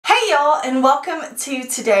Hey y'all, and welcome to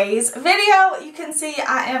today's video. You can see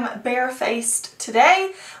I am barefaced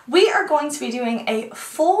today. We are going to be doing a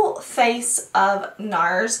full face of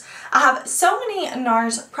Nars. I have so many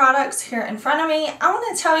Nars products here in front of me. I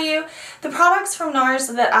want to tell you the products from Nars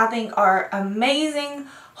that I think are amazing,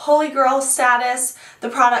 holy grail status, the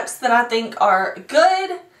products that I think are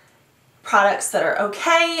good, products that are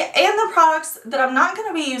okay, and the products that I'm not going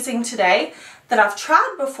to be using today that I've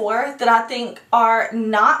tried before that I think are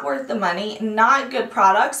not worth the money, not good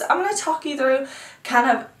products. I'm going to talk you through kind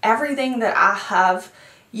of everything that I have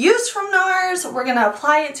used from Nars. We're going to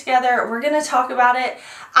apply it together. We're going to talk about it.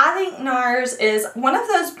 I think Nars is one of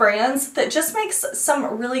those brands that just makes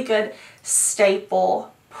some really good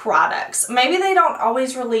staple products. Maybe they don't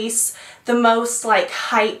always release the most like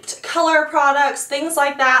hyped color products, things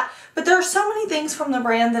like that, but there are so many things from the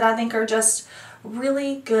brand that I think are just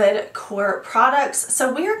really good core products.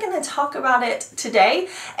 So we are going to talk about it today,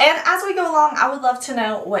 and as we go along I would love to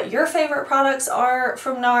know what your favorite products are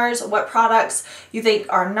from Nars, what products you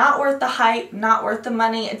think are not worth the hype, not worth the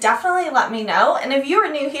money. Definitely let me know. And if you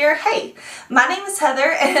are new here, hey, my name is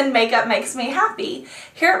Heather and makeup makes me happy.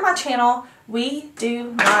 Here at my channel we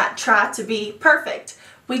do not try to be perfect.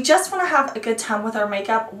 We just want to have a good time with our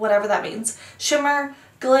makeup, whatever that means. Shimmer,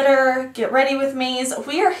 glitter, get ready with me's,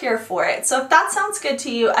 we are here for it. So if that sounds good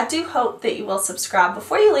to you, I do hope that you will subscribe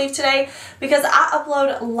before you leave today, because I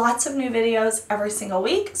upload lots of new videos every single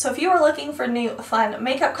week. So if you are looking for new fun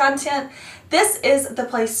makeup content, this is the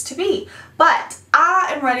place to be. But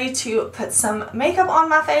I am ready to put some makeup on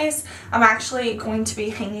my face. I'm actually going to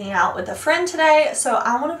be hanging out with a friend today, so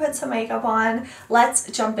I want to put some makeup on.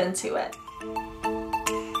 Let's jump into it.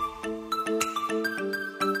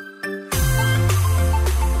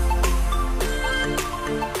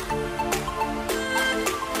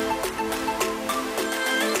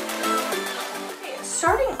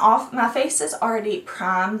 Starting off, my face is already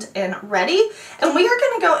primed and ready, and we are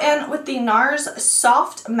going to go in with the Nars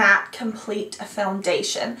Soft Matte Complete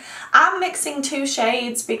Foundation. I'm mixing two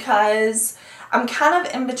shades because I'm kind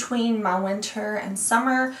of in between my winter and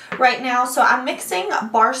summer right now, so I'm mixing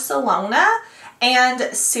Barcelona and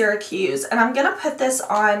Syracuse, and I'm going to put this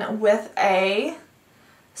on with a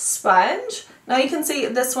sponge. Now you can see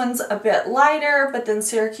this one's a bit lighter, but then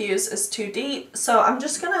Syracuse is too deep, so I'm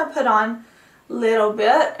just going to put on little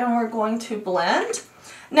bit and we're going to blend.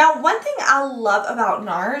 Now one thing I love about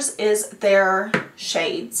Nars is their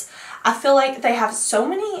shades. I feel like they have so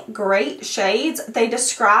many great shades. They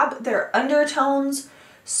describe their undertones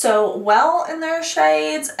so well in their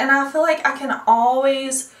shades, and I feel like I can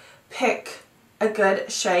always pick a good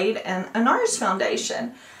shade in a Nars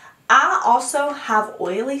foundation. I also have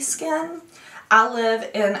oily skin. I live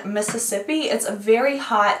in Mississippi. It's very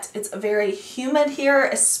hot. It's very humid here,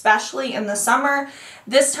 especially in the summer.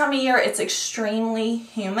 This time of year, it's extremely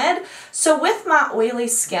humid. So with my oily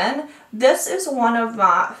skin, this is one of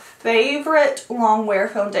my favorite Longwear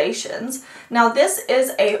foundations. Now this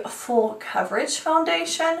is a full coverage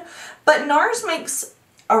foundation, but Nars makes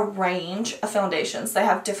a range of foundations. They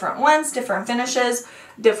have different ones, different finishes,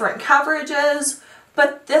 different coverages.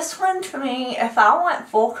 But this one, to me, if I want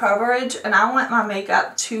full coverage and I want my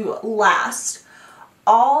makeup to last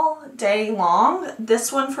all day long, this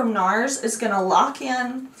one from Nars is going to lock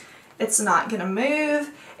in. It's not going to move.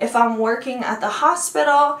 If I'm working at the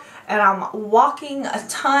hospital and I'm walking a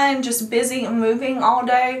ton, just busy and moving all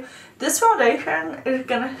day, this foundation is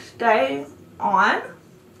going to stay on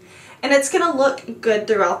and it's going to look good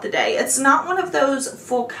throughout the day. It's not one of those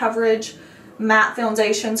full coverage matte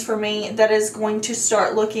foundations for me that is going to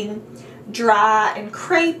start looking dry and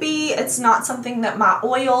crepey. It's not something that my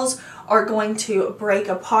oils are going to break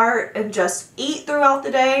apart and just eat throughout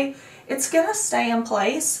the day. It's gonna stay in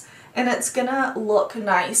place and it's gonna look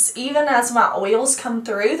nice. Even as my oils come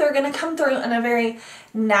through, they're gonna come through in a very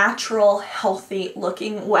natural, healthy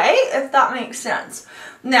looking way, if that makes sense.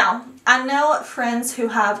 Now, I know friends who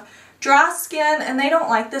have dry skin and they don't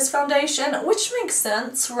like this foundation, which makes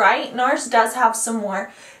sense, right? Nars does have some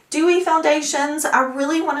more dewy foundations. I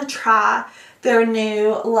really want to try their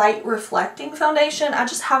new light reflecting foundation. I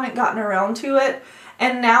just haven't gotten around to it.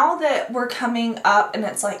 And now that we're coming up and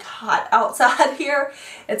it's like hot outside here,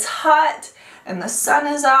 it's hot and the sun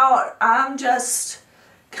is out, I'm just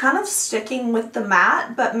kind of sticking with the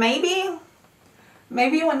matte, but maybe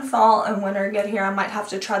when fall and winter get here, I might have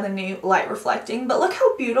to try the new light reflecting. But look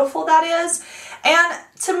how beautiful that is. And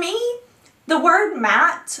to me, the word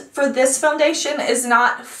matte for this foundation is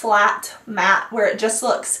not flat matte where it just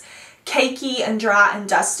looks cakey and dry and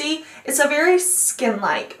dusty. It's a very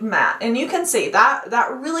skin-like matte, and you can see that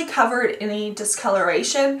really covered any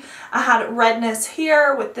discoloration. I had redness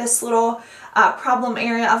here with this little problem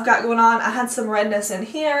area I've got going on. I had some redness in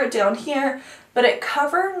here, down here, but it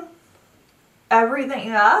covered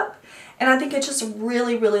everything up, and I think it just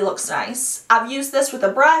really, really looks nice. I've used this with a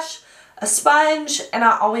brush, a sponge, and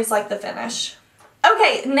I always like the finish.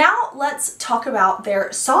 Okay, now let's talk about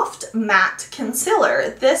their Soft Matte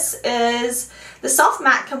Concealer. This is the Soft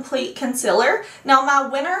Matte Complete Concealer. Now my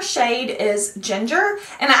winter shade is Ginger,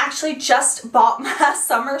 and I actually just bought my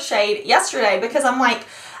summer shade yesterday because I'm like,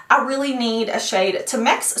 I really need a shade to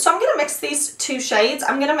mix. So I'm going to mix these two shades.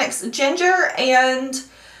 I'm going to mix Ginger and,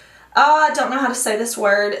 I don't know how to say this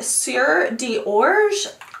word, Sur d'Orge.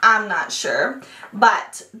 I'm not sure.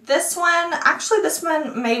 But this one, actually this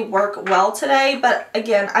one may work well today, but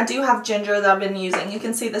again, I do have Ginger that I've been using. You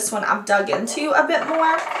can see this one I've dug into a bit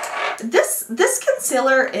more. This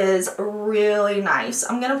concealer is really nice.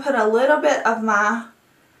 I'm going to put a little bit of my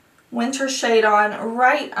winter shade on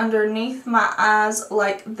right underneath my eyes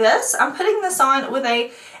like this. I'm putting this on with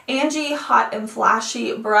a Angie Hot and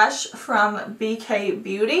Flashy brush from BK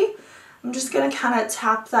Beauty. I'm just going to kind of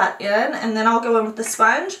tap that in, and then I'll go in with the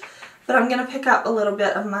sponge. But I'm going to pick up a little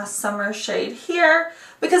bit of my summer shade here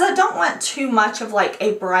because I don't want too much of like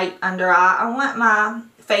a bright under eye. I want my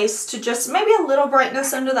face to just maybe a little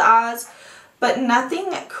brightness under the eyes, but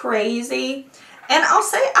nothing crazy. And I'll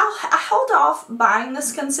say I held off buying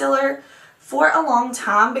this concealer for a long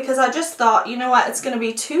time because I just thought, you know what, it's going to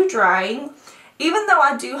be too drying. Even though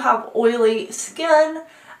I do have oily skin,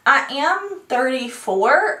 I am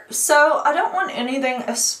 34, so I don't want anything,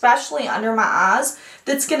 especially under my eyes,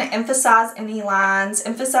 that's going to emphasize any lines,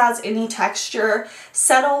 emphasize any texture,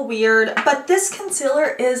 settle weird. But this concealer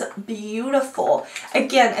is beautiful.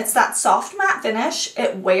 Again, it's that soft matte finish.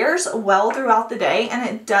 It wears well throughout the day, and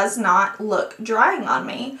it does not look drying on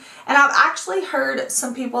me. And I've actually heard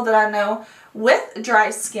some people that I know with dry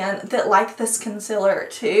skin that like this concealer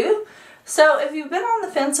too. So if you've been on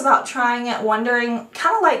the fence about trying it, wondering,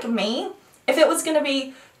 kind of like me, if it was going to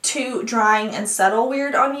be too drying and settle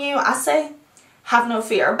weird on you, I say have no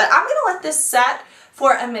fear. But I'm going to let this set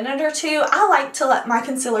for a minute or two. I like to let my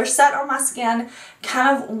concealer set on my skin,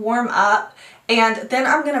 kind of warm up, and then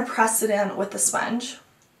I'm going to press it in with the sponge.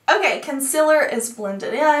 Okay, concealer is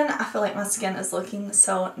blended in. I feel like my skin is looking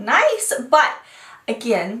so nice, but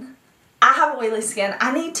again, I have oily skin.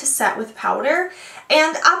 I need to set with powder,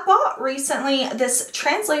 and I bought recently this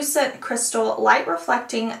translucent crystal light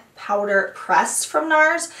reflecting powder pressed from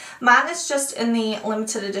Nars. Mine is just in the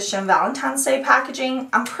limited edition Valentine's Day packaging.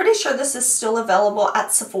 I'm pretty sure this is still available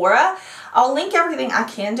at Sephora. I'll link everything I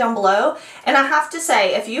can down below, and I have to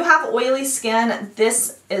say, if you have oily skin,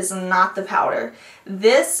 this is not the powder.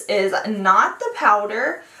 This is not the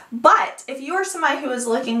powder, but if you are somebody who is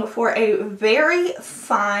looking for a very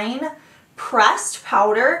fine pressed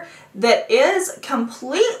powder that is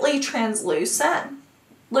completely translucent,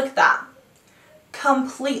 look at that,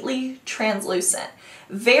 completely translucent,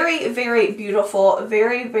 very, very beautiful,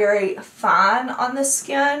 very, very fine on the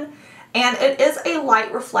skin, and it is a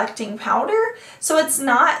light reflecting powder, so it's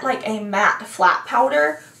not like a matte flat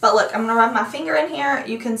powder. But look, I'm gonna run my finger in here.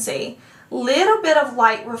 You can see little bit of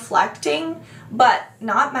light reflecting, but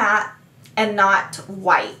not matte and not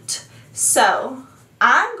white. So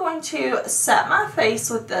I'm going to set my face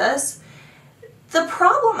with this. The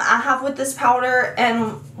problem I have with this powder,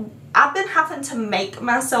 and I've been having to make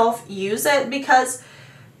myself use it because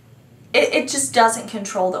it just doesn't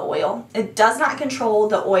control the oil. It does not control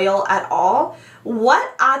the oil at all.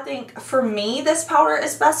 What I think for me this powder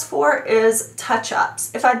is best for is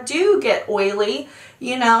touch-ups. If I do get oily,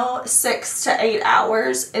 you know, 6 to 8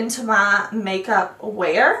 hours into my makeup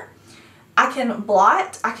wear, I can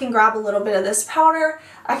blot, I can grab a little bit of this powder,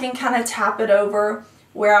 I can kind of tap it over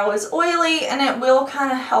where I was oily, and it will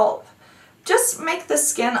kind of help just make the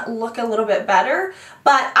skin look a little bit better.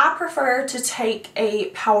 But I prefer to take a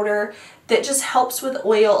powder that just helps with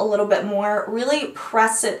oil a little bit more, really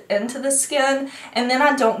press it into the skin, and then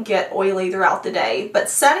I don't get oily throughout the day. But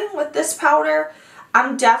setting with this powder,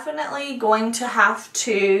 I'm definitely going to have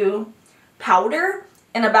to powder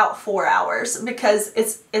in about 4 hours because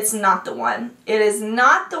it's not the one. It is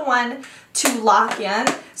not the one to lock in.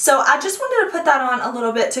 So I just wanted to put that on a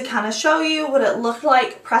little bit to kind of show you what it looked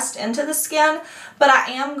like pressed into the skin. But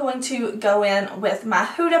I am going to go in with my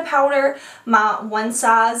Huda powder, my One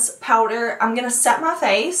Size powder. I'm going to set my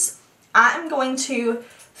face. I am going to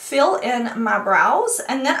fill in my brows,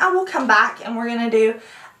 and then I will come back and we're going to do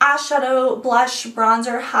eyeshadow, blush,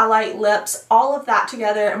 bronzer, highlight, lips, all of that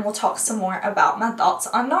together, and we'll talk some more about my thoughts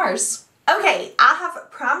on Nars. Okay, I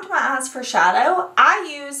have primed my eyes for shadow.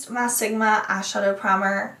 I used my Sigma eyeshadow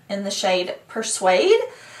primer in the shade Persuade.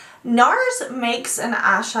 Nars makes an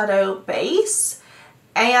eyeshadow base,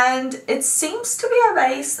 and it seems to be a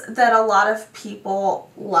base that a lot of people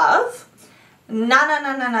love.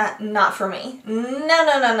 No, not for me.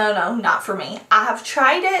 No, not for me. I have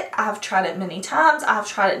tried it. I have tried it many times. I have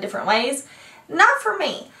tried it different ways. Not for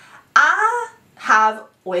me. I have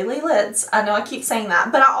oily lids. I know I keep saying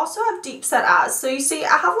that, but I also have deep set eyes. So you see,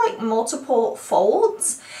 I have like multiple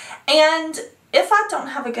folds, and if I don't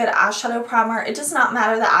have a good eyeshadow primer, it does not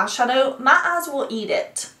matter the eyeshadow. My eyes will eat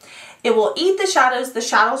it. It will eat the shadows. The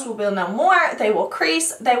shadows will be no more. They will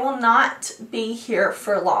crease. They will not be here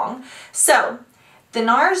for long. So the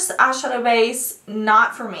Nars eyeshadow base,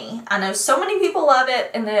 not for me. I know so many people love it,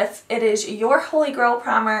 and if it is your holy grail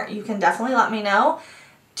primer, you can definitely let me know.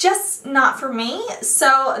 Just not for me.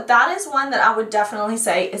 So that is one that I would definitely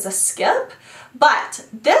say is a skip. But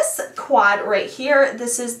this quad right here,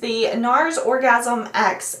 this is the Nars Orgasm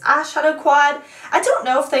X eyeshadow quad. I don't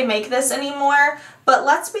know if they make this anymore, but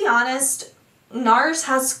let's be honest, Nars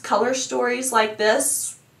has color stories like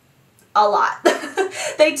this a lot.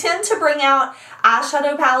 They tend to bring out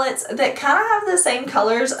eyeshadow palettes that kind of have the same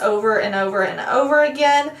colors over and over and over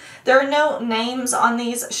again. There are no names on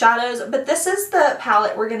these shadows, but this is the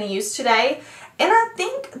palette we're going to use today. And I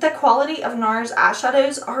think the quality of Nars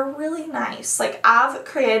eyeshadows are really nice. Like, I've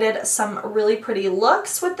created some really pretty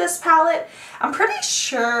looks with this palette. I'm pretty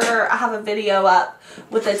sure I have a video up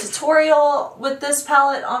with a tutorial with this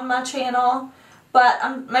palette on my channel.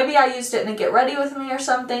 But maybe I used it in a Get Ready With Me or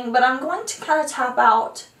something. But I'm going to kind of tap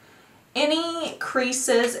out any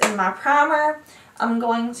creases in my primer. I'm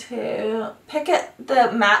going to pick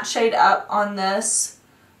the matte shade up on this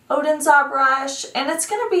Odin's Eye brush, and it's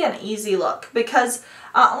going to be an easy look because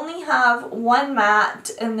I only have one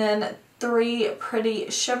matte and then 3 pretty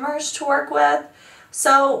shimmers to work with.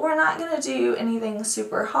 So we're not going to do anything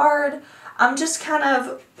super hard. I'm just kind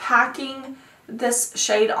of packing this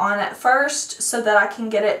shade on at first so that I can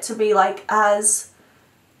get it to be like as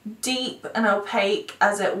deep and opaque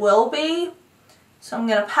as it will be. So I'm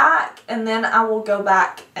going to pack, and then I will go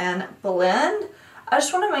back and blend. I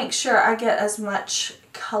just want to make sure I get as much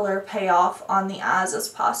color payoff on the eyes as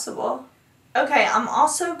possible. Okay, I'm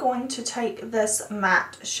also going to take this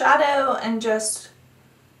matte shadow and just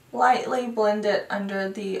lightly blend it under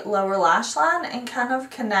the lower lash line and kind of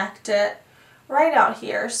connect it right out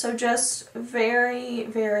here. So just very,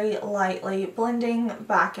 very lightly blending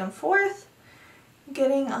back and forth,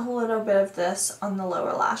 getting a little bit of this on the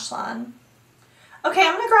lower lash line. Okay,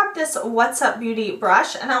 I'm going to grab this What's Up Beauty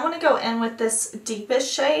brush, and I want to go in with this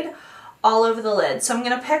deepest shade all over the lid. So I'm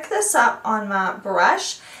going to pick this up on my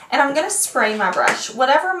brush, and I'm going to spray my brush.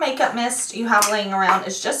 Whatever makeup mist you have laying around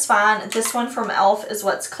is just fine. This one from e.l.f. is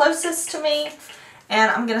what's closest to me.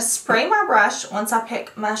 And I'm going to spray my brush once I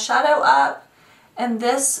pick my shadow up, and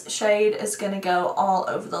this shade is going to go all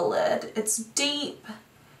over the lid. It's deep,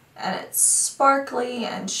 and it's sparkly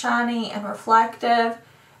and shiny and reflective.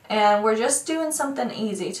 And we're just doing something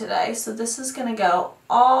easy today. So this is going to go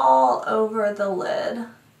all over the lid.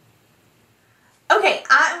 Okay,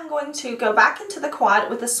 I am going to go back into the quad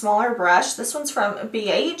with a smaller brush. This one's from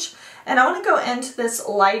BH. And I want to go into this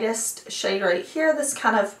lightest shade right here, this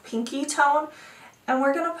kind of pinky tone. And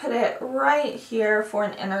we're going to put it right here for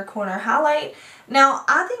an inner corner highlight. Now,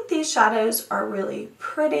 I think these shadows are really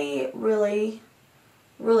pretty, really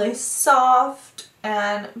soft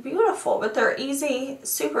and beautiful, but they're easy,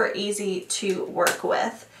 super easy to work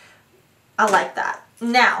with. I like that.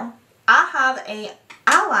 Now, I have a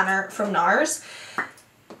eyeliner from Nars.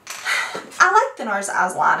 I like the Nars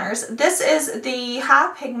eyeliners. This is the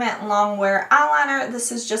High Pigment Longwear eyeliner.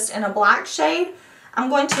 This is just in a black shade.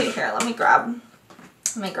 I'm going to, here, let me grab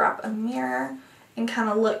a mirror and kind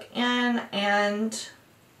of look in, and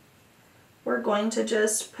we're going to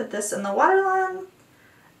just put this in the waterline.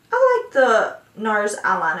 I like the Nars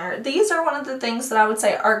eyeliner. These are one of the things that I would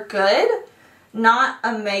say are good, not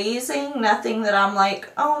amazing, nothing that I'm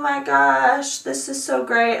like, oh my gosh, this is so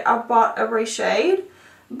great, I bought every shade,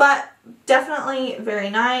 but definitely very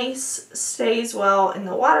nice, stays well in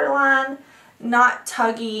the waterline, not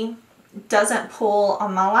tuggy, doesn't pull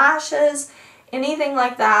on my lashes, anything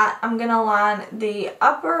like that. I'm going to line the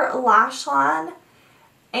upper lash line.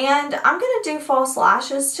 And I'm going to do false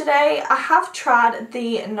lashes today. I have tried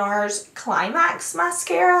the Nars Climax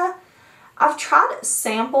mascara. I've tried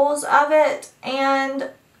samples of it, and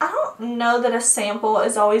I don't know that a sample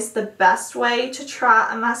is always the best way to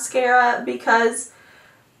try a mascara because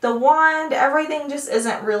the wand, everything just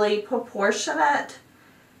isn't really proportionate.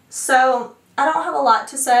 So I don't have a lot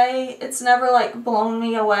to say. It's never like blown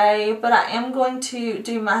me away, but I am going to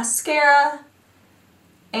do mascara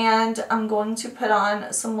and I'm going to put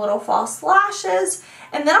on some little false lashes,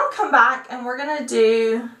 and then I'll come back and we're going to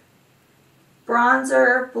do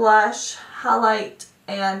bronzer, blush, highlight,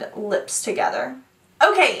 and lips together.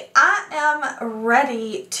 Okay, I am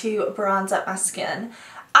ready to bronze up my skin.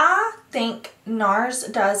 I think Nars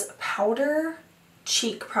does powder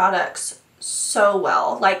cheek products so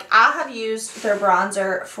well. Like, I have used their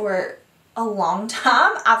bronzer for a long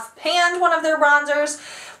time. I've panned one of their bronzers,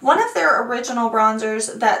 one of their original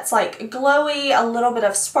bronzers that's like glowy, a little bit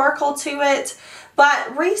of sparkle to it.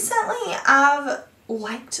 But recently I've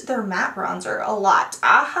liked their matte bronzer a lot.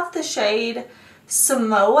 I have the shade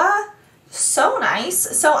Samoa. So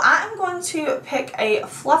nice. So I'm going to pick a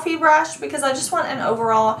fluffy brush because I just want an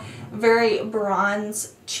overall very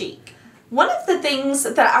bronze cheek. One of the things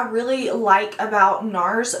that I really like about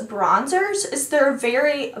Nars bronzers is they're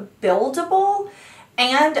very buildable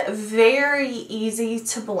and very easy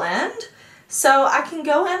to blend. So I can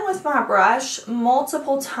go in with my brush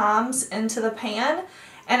multiple times into the pan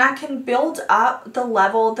and I can build up the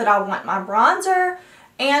level that I want my bronzer,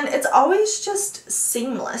 and it's always just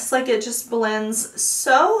seamless. Like, it just blends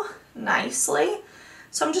so nicely.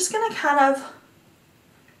 So I'm just going to kind of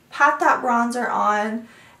pat that bronzer on,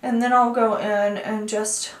 and then I'll go in and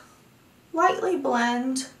just lightly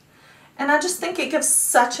blend. And I just think it gives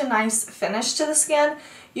such a nice finish to the skin.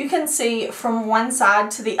 You can see from one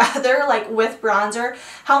side to the other, like with bronzer,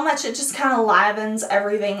 how much it just kind of livens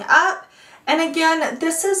everything up. And again,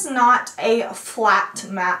 this is not a flat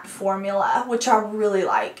matte formula, which I really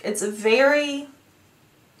like. It's a very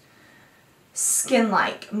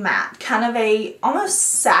skin-like matte, kind of a almost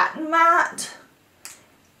satin matte.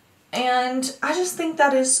 And I just think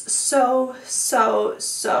that is so, so,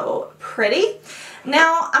 so pretty.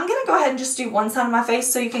 Now, I'm going to go ahead and just do one side of my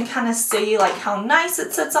face so you can kind of see like how nice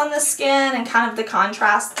it sits on the skin and kind of the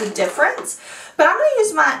contrast, the difference. But I'm going to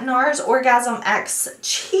use my Nars Orgasm X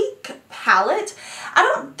Cheek Palette. I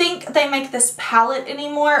don't think they make this palette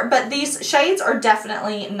anymore, but these shades are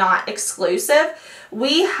definitely not exclusive.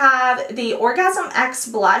 We have the Orgasm X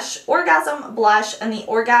Blush, Orgasm Blush, and the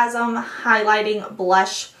Orgasm Highlighting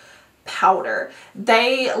Blush Powder.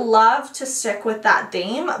 They love to stick with that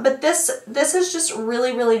theme, but this is just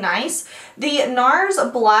really, really nice. The Nars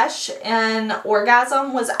blush in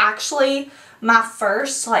Orgasm was actually my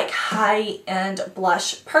first like high-end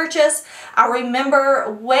blush purchase. I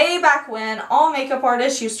remember way back when all makeup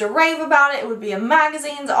artists used to rave about it. It would be in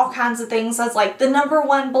magazines, all kinds of things as like the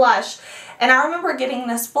 #1 blush. And I remember getting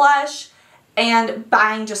this blush and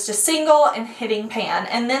buying just a single and hitting pan.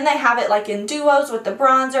 And then they have it like in duos with the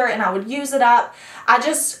bronzer, and I would use it up. I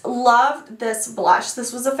just loved this blush.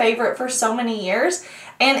 This was a favorite for so many years,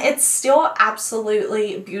 and it's still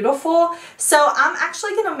absolutely beautiful. So I'm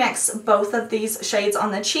actually going to mix both of these shades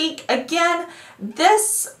on the cheek. Again,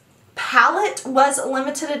 this palette was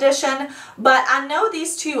limited edition, but I know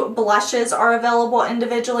these two blushes are available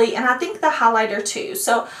individually, and I think the highlighter too.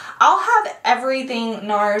 So I'll have everything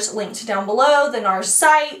Nars linked down below, the Nars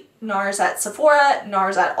site, Nars at Sephora,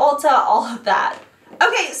 Nars at Ulta, all of that.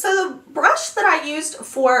 Okay, so the brush that I used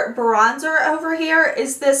for bronzer over here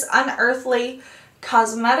is this Unearthly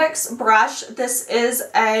Cosmetics brush. This is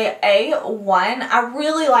a A1. I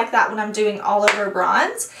really like that when I'm doing all over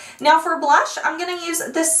bronze. Now for blush, I'm going to use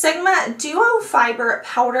the Sigma Duo Fiber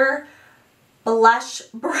Powder Blush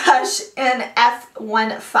Brush in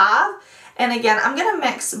F15. And again, I'm going to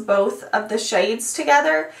mix both of the shades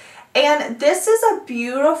together. And this is a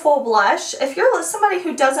beautiful blush. If you're somebody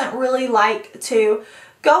who doesn't really like to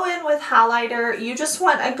go in with highlighter, you just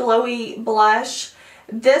want a glowy blush,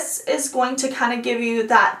 this is going to kind of give you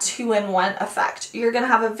that 2-in-1 effect. You're going to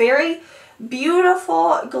have a very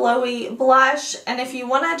beautiful glowy blush, and if you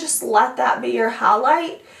want to just let that be your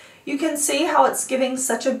highlight, you can see how it's giving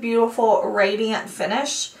such a beautiful radiant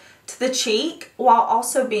finish to the cheek while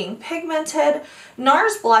also being pigmented.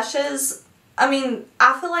 Nars blushes, I mean,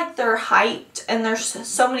 I feel like they're hyped and there's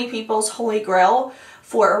so many people's holy grail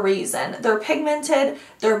for a reason. They're pigmented,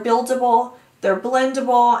 they're buildable, they're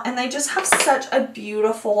blendable, and they just have such a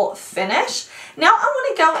beautiful finish. Now I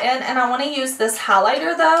want to go in and I want to use this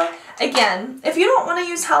highlighter though. Again, if you don't want to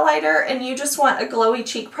use highlighter and you just want a glowy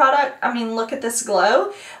cheek product, I mean, look at this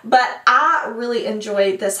glow. But I really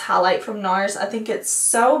enjoy this highlight from Nars. I think it's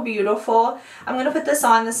so beautiful. I'm going to put this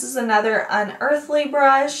on. This is another Unearthly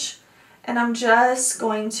brush, and I'm just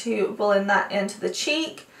going to blend that into the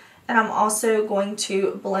cheek. And I'm also going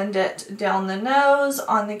to blend it down the nose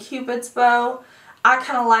on the Cupid's bow. I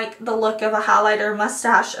kind of like the look of a highlighter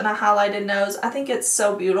mustache and a highlighted nose. I think it's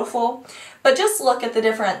so beautiful. But just look at the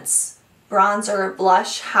difference bronzer,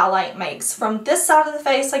 blush, highlight makes. From this side of the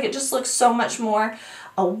face, like, it just looks so much more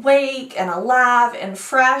awake and alive and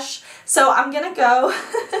fresh. So I'm gonna go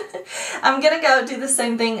do the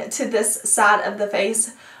same thing to this side of the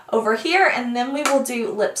face over here, and then we will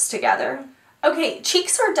do lips together. Okay,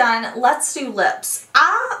 cheeks are done. Let's do lips.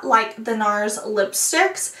 I like the Nars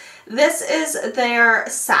lipsticks. This is their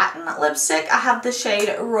satin lipstick. I have the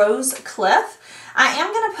shade Rose Cliff. I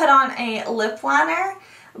am going to put on a lip liner,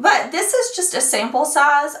 but this is just a sample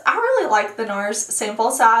size. I really like the Nars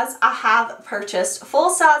sample size. I have purchased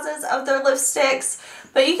full sizes of their lipsticks,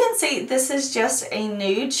 but you can see this is just a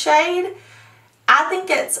nude shade. I think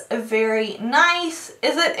it's very nice.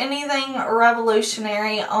 Is it anything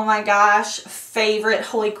revolutionary? Oh my gosh, favorite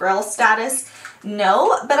Holy Grail status?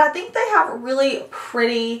 No, but I think they have really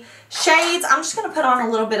pretty shades. I'm just going to put on a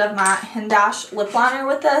little bit of my HINDASH lip liner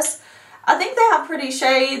with this. I think they have pretty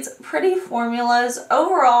shades, pretty formulas.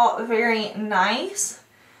 Overall, very nice.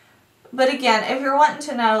 But again, if you're wanting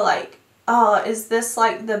to know, like, oh, is this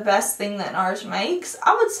like the best thing that Nars makes?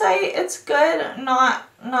 I would say it's good, not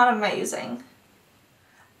amazing.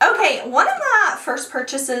 Okay, one of my first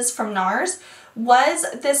purchases from Nars was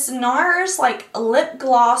this Nars like lip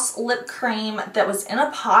gloss lip cream that was in a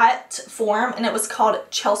pot form, and it was called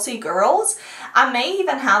Chelsea Girls. I may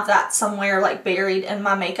even have that somewhere like buried in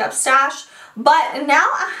my makeup stash, but now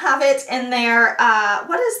I have it in there.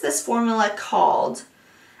 What is this formula called?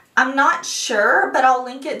 I'm not sure, but I'll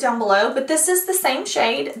link it down below. But this is the same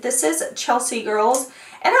shade. This is Chelsea Girls,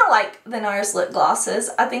 and I like the Nars lip glosses.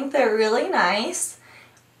 I think they're really nice.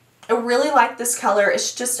 I really like this color.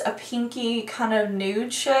 It's just a pinky kind of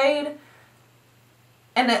nude shade.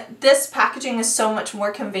 And this packaging is so much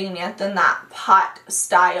more convenient than that pot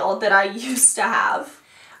style that I used to have.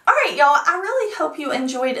 Alright y'all, I really hope you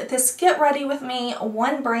enjoyed this Get Ready With Me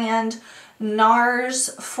One Brand Nars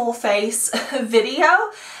Full Face video.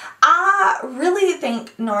 I really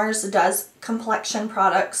think Nars does complexion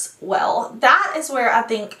products well. That is where I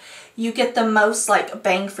think you get the most like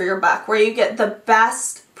bang for your buck, where you get the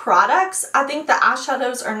best products. I think the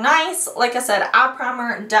eyeshadows are nice. Like I said, eye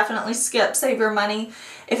primer, definitely skip, save your money.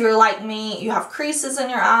 If you're like me, you have creases in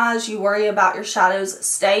your eyes, you worry about your shadows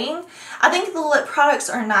staying. I think the lip products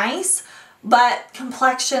are nice, but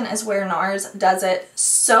complexion is where Nars does it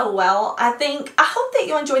so well. I hope that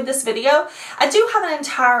you enjoyed this video. I do have an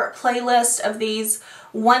entire playlist of these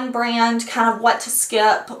one brand, kind of what to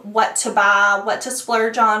skip, what to buy, what to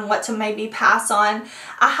splurge on, what to maybe pass on.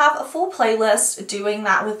 I have a full playlist doing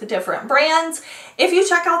that with the different brands. If you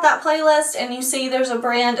check out that playlist and you see there's a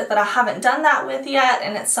brand that I haven't done that with yet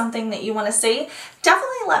and it's something that you want to see,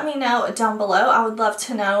 definitely let me know down below. I would love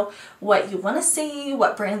to know what you want to see,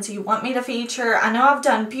 what brands you want me to feature. I know I've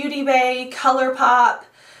done Beauty Bay, ColourPop,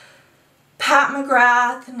 Pat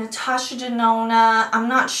McGrath, Natasha Denona. I'm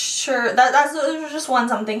not sure. Those are just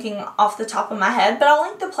ones I'm thinking off the top of my head, but I'll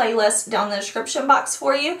link the playlist down in the description box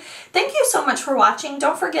for you. Thank you so much for watching.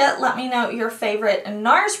 Don't forget, let me know your favorite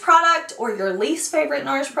Nars product or your least favorite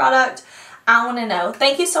Nars product. I want to know.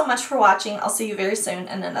 Thank you so much for watching. I'll see you very soon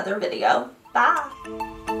in another video.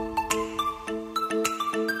 Bye.